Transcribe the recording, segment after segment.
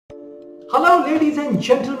Hello ladies and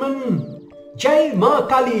gentlemen, Jai Ma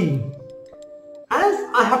Kali. As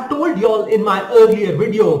I have told y'all in my earlier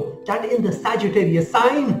video that in the Sagittarius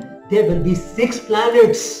sign there will be 6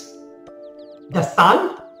 planets. The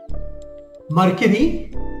Sun,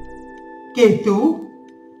 Mercury, Ketu,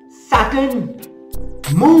 Saturn,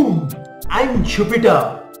 Moon and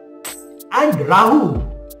Jupiter. And Rahu,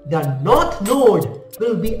 the North Node,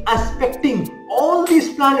 will be aspecting all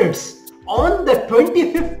these planets on the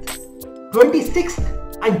 25th, 26th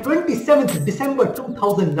and 27th December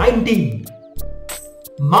 2019.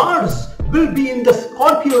 Mars will be in the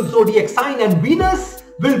Scorpio zodiac sign and Venus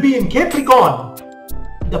will be in Capricorn.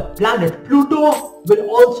 The planet Pluto will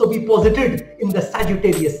also be posited in the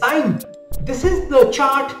Sagittarius sign. This is the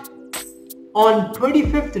chart on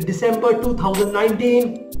 25th December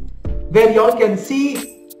 2019, where y'all can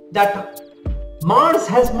see that Mars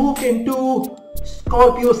has moved into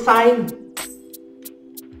Scorpio sign.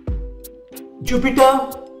 Jupiter,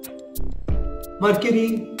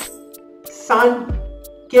 Mercury, Sun,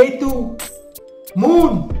 Ketu,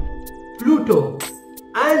 Moon, Pluto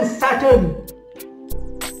and Saturn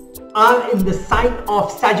are in the sign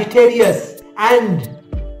of Sagittarius, and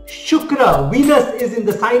Shukra, Venus, is in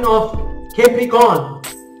the sign of Capricorn,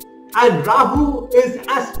 and Rahu is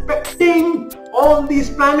aspecting all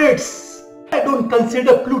these planets. I don't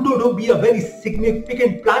consider Pluto to be a very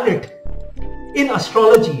significant planet in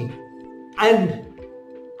astrology, and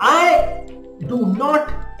I do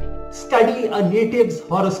not study a native's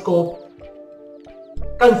horoscope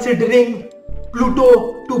considering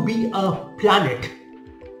Pluto to be a planet.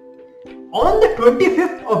 On the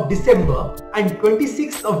 25th of December and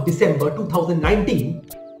 26th of December 2019,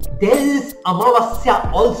 there is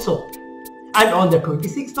Amavasya also. And on the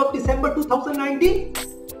 26th of December 2019,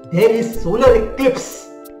 there is solar eclipse.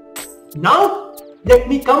 Now, let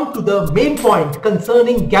me come to the main point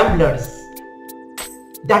concerning gamblers.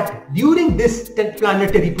 That during this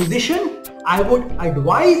planetary position, I would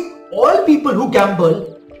advise all people who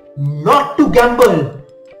gamble not to gamble,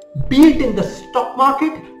 be it in the stock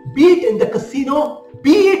market, be it in the casino,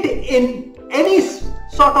 be it in any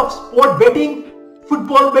sort of sport betting,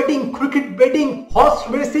 football betting, cricket betting, horse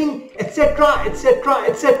racing, etc., etc.,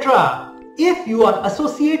 etc. If you are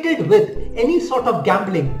associated with any sort of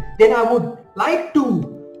gambling, then I would like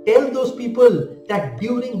to tell those people that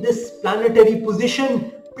during this planetary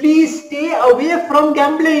position, please stay away from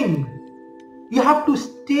gambling. You have to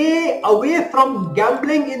stay away from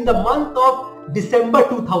gambling in the month of December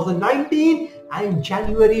 2019 and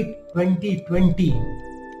January 2020.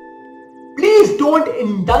 Please don't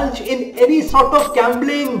indulge in any sort of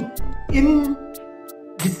gambling in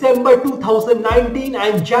December 2019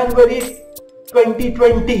 and January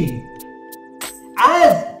 2020,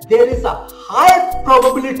 as there is a high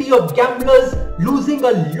probability of gamblers losing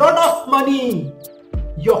a lot of money.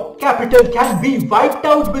 Your capital can be wiped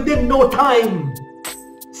out within no time.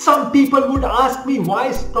 Some people would ask me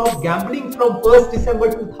why stop gambling from 1st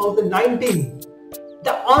December 2019.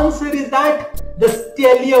 The answer is that the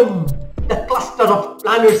stellium, the cluster of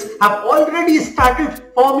planets, have already started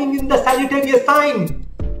forming in the Sagittarius sign.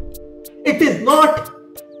 It is not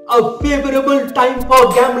a favorable time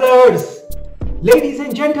for gamblers. Ladies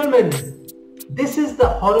and gentlemen, this is the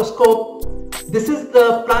horoscope. This is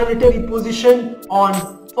the planetary position on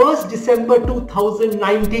 1st December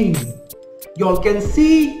 2019. You all can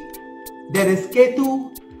see there is Ketu,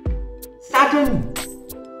 Saturn,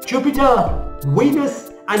 Jupiter,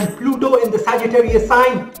 Venus and Pluto in the Sagittarius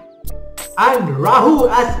sign, and Rahu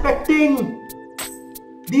aspecting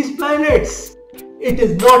these planets. It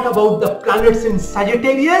is not about the planets in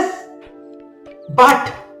Sagittarius,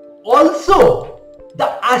 but also the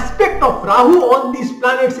aspect of Rahu on these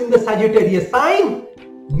planets in the Sagittarius sign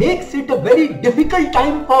makes it a very difficult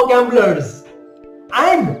time for gamblers.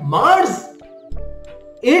 And Mars,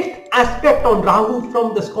 8th aspect on Rahu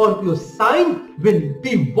from the Scorpio sign, will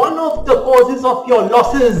be one of the causes of your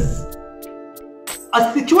losses.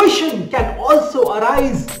 A situation can also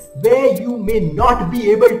arise where you may not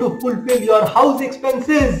be able to fulfill your house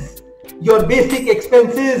expenses, your basic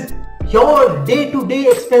expenses, your day-to-day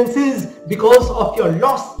expenses because of your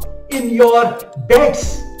loss in your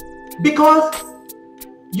bets, because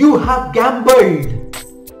you have gambled.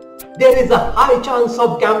 There is a high chance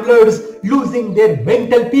of gamblers losing their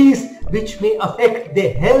mental peace, which may affect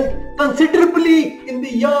their health considerably in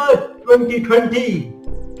the year 2020.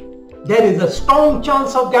 There is a strong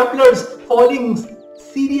chance of gamblers falling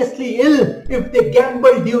seriously ill if they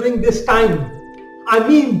gamble during this time. I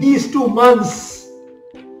mean these 2 months.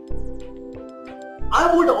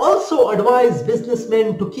 I would also advise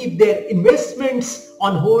businessmen to keep their investments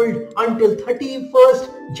on hold until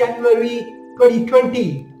 31st January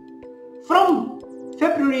 2020. From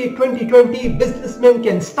February 2020, businessmen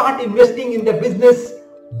can start investing in their business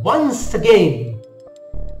once again.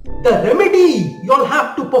 The remedy you'll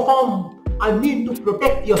have to perform, to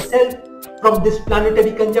protect yourself from this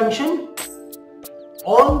planetary conjunction.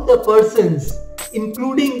 All the persons,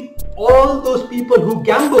 including all those people who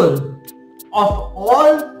gamble, of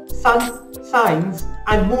all sun signs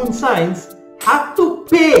and moon signs, have to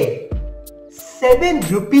pay 7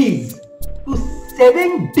 rupees to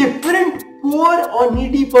 7 different poor or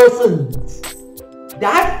needy persons.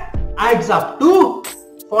 That adds up to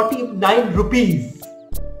 49 rupees.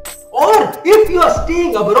 Or if you are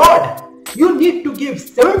staying abroad, you need to give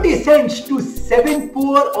 70 cents to 7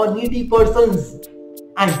 poor or needy persons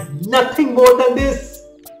and nothing more than this.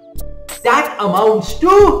 That amounts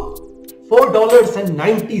to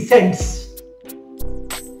 $4.90.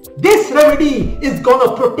 This remedy is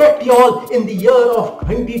gonna protect y'all in the year of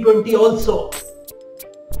 2020 also.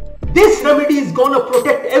 This remedy is gonna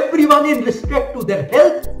protect everyone in respect to their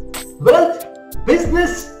health, wealth,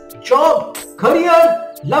 business, job,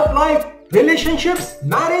 career, love life, relationships,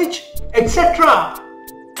 marriage, etc.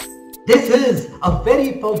 This is a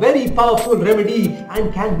very powerful remedy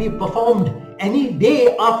and can be performed any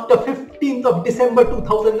day after 15th of December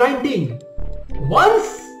 2019.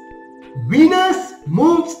 Once Venus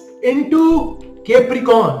moves into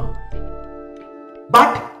Capricorn.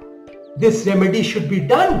 But this remedy should be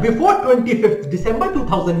done before 25th December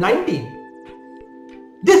 2019.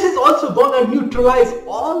 This is also going to neutralize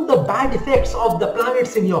all the bad effects of the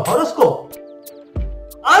planets in your horoscope.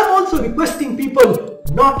 I'm also requesting people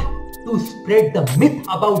not to spread the myth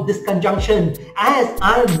about this conjunction, as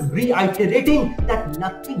I'm reiterating that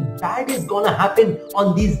nothing bad is going to happen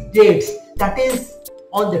on these dates. That is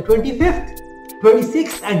on the 25th,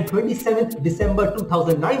 26th and 27th December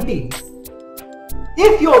 2019.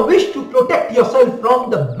 If you wish to protect yourself from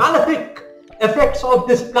the malefic effects of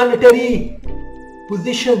this planetary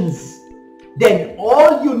positions, then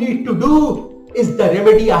all you need to do is the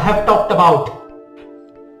remedy I have talked about.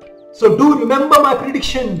 So do remember my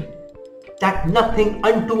prediction that nothing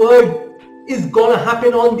untoward is gonna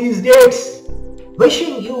happen on these dates.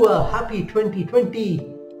 Wishing you a happy 2020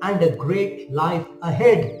 and a great life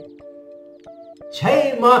ahead.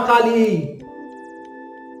 Jai Ma Kali!